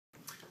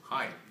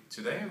Hi,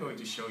 today I'm going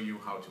to show you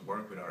how to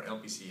work with our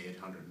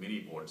LPC800 mini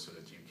board so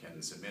that you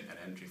can submit an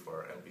entry for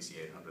our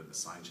LPC800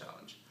 Design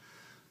Challenge.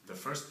 The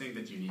first thing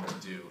that you need to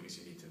do is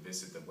you need to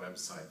visit the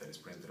website that is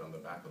printed on the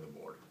back of the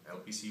board,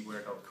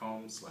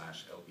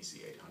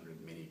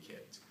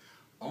 lpcware.com/LPC800minikit.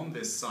 On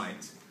this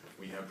site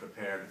we have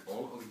prepared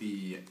all of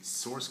the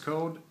source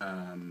code,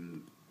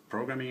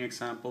 programming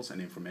examples and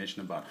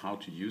information about how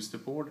to use the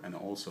board, and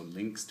also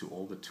links to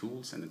all the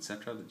tools and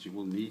etc. that you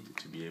will need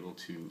to be able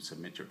to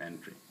submit your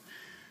entry.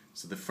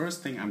 So the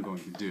first thing I'm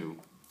going to do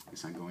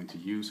is I'm going to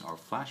use our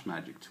Flash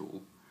Magic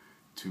tool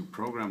to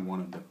program one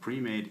of the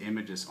pre-made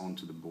images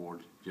onto the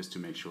board just to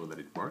make sure that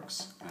it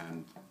works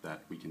and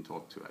that we can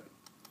talk to it.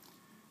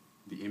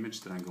 The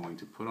image that I'm going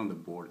to put on the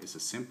board is a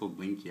simple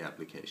blinky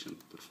application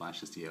that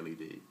flashes the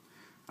LED.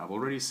 I've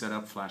already set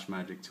up Flash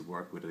Magic to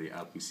work with the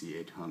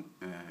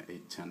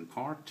LPC810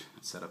 part,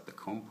 set up the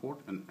COM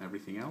port and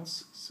everything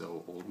else,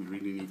 so all we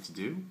really need to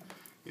do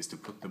is to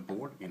put the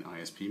board in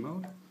ISP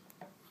mode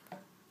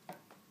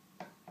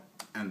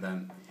and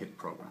then hit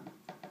program.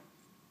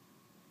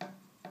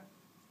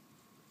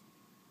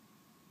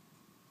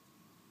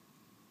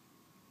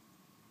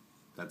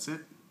 That's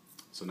it.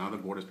 So now the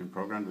board has been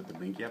programmed with the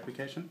blinky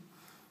application.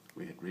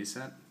 We hit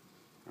reset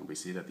and we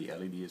see that the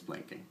LED is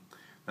blinking.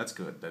 That's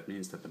good. That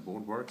means that the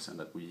board works and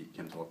that we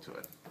can talk to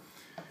it.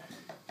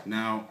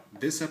 Now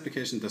this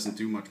application doesn't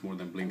do much more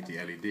than blink the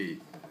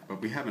LED, but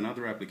we have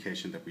another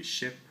application that we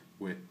ship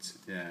with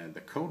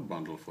the code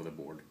bundle for the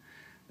board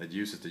that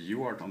uses the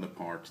UART on the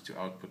part to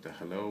output the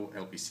hello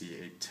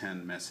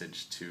LPC810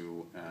 message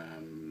to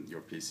your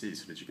PC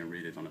so that you can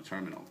read it on a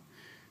terminal.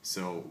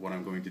 So what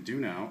I'm going to do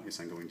now is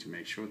I'm going to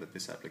make sure that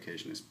this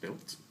application is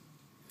built,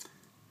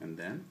 and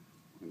then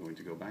I'm going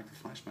to go back to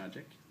Flash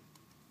Magic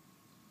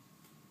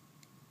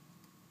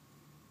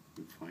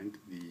and find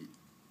the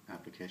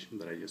application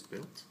that I just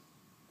built.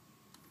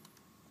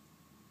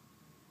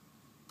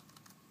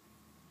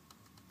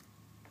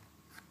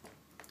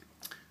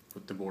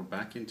 Put the board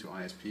back into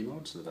ISP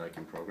mode so that I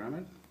can program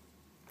it,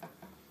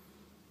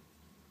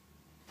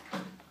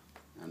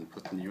 and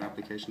put the new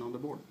application on the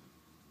board.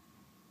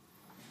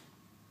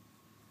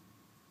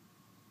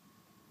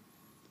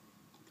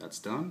 That's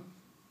done.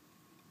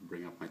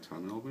 Bring up my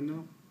terminal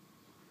window,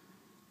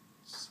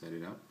 set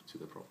it up to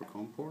the proper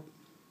COM port,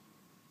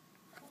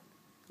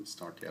 and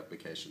start the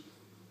application.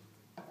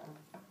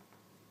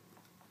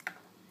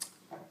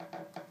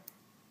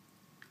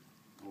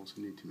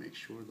 Also need to make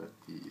sure that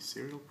the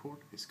serial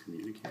port is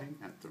communicating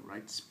at the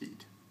right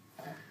speed.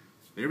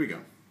 There we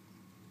go.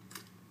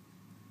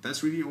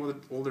 That's really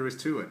all there is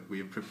to it. We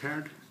have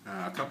prepared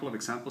a couple of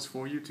examples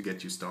for you to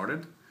get you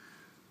started,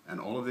 and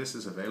all of this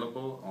is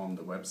available on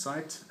the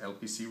website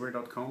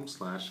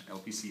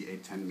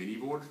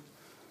lpcware.com/LPC810miniboard.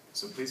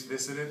 So please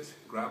visit it,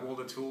 grab all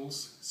the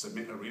tools,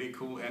 submit a really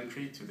cool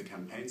entry to the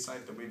campaign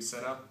site that we've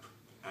set up,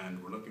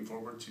 and we're looking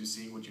forward to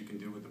seeing what you can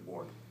do with the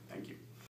board. Thank you.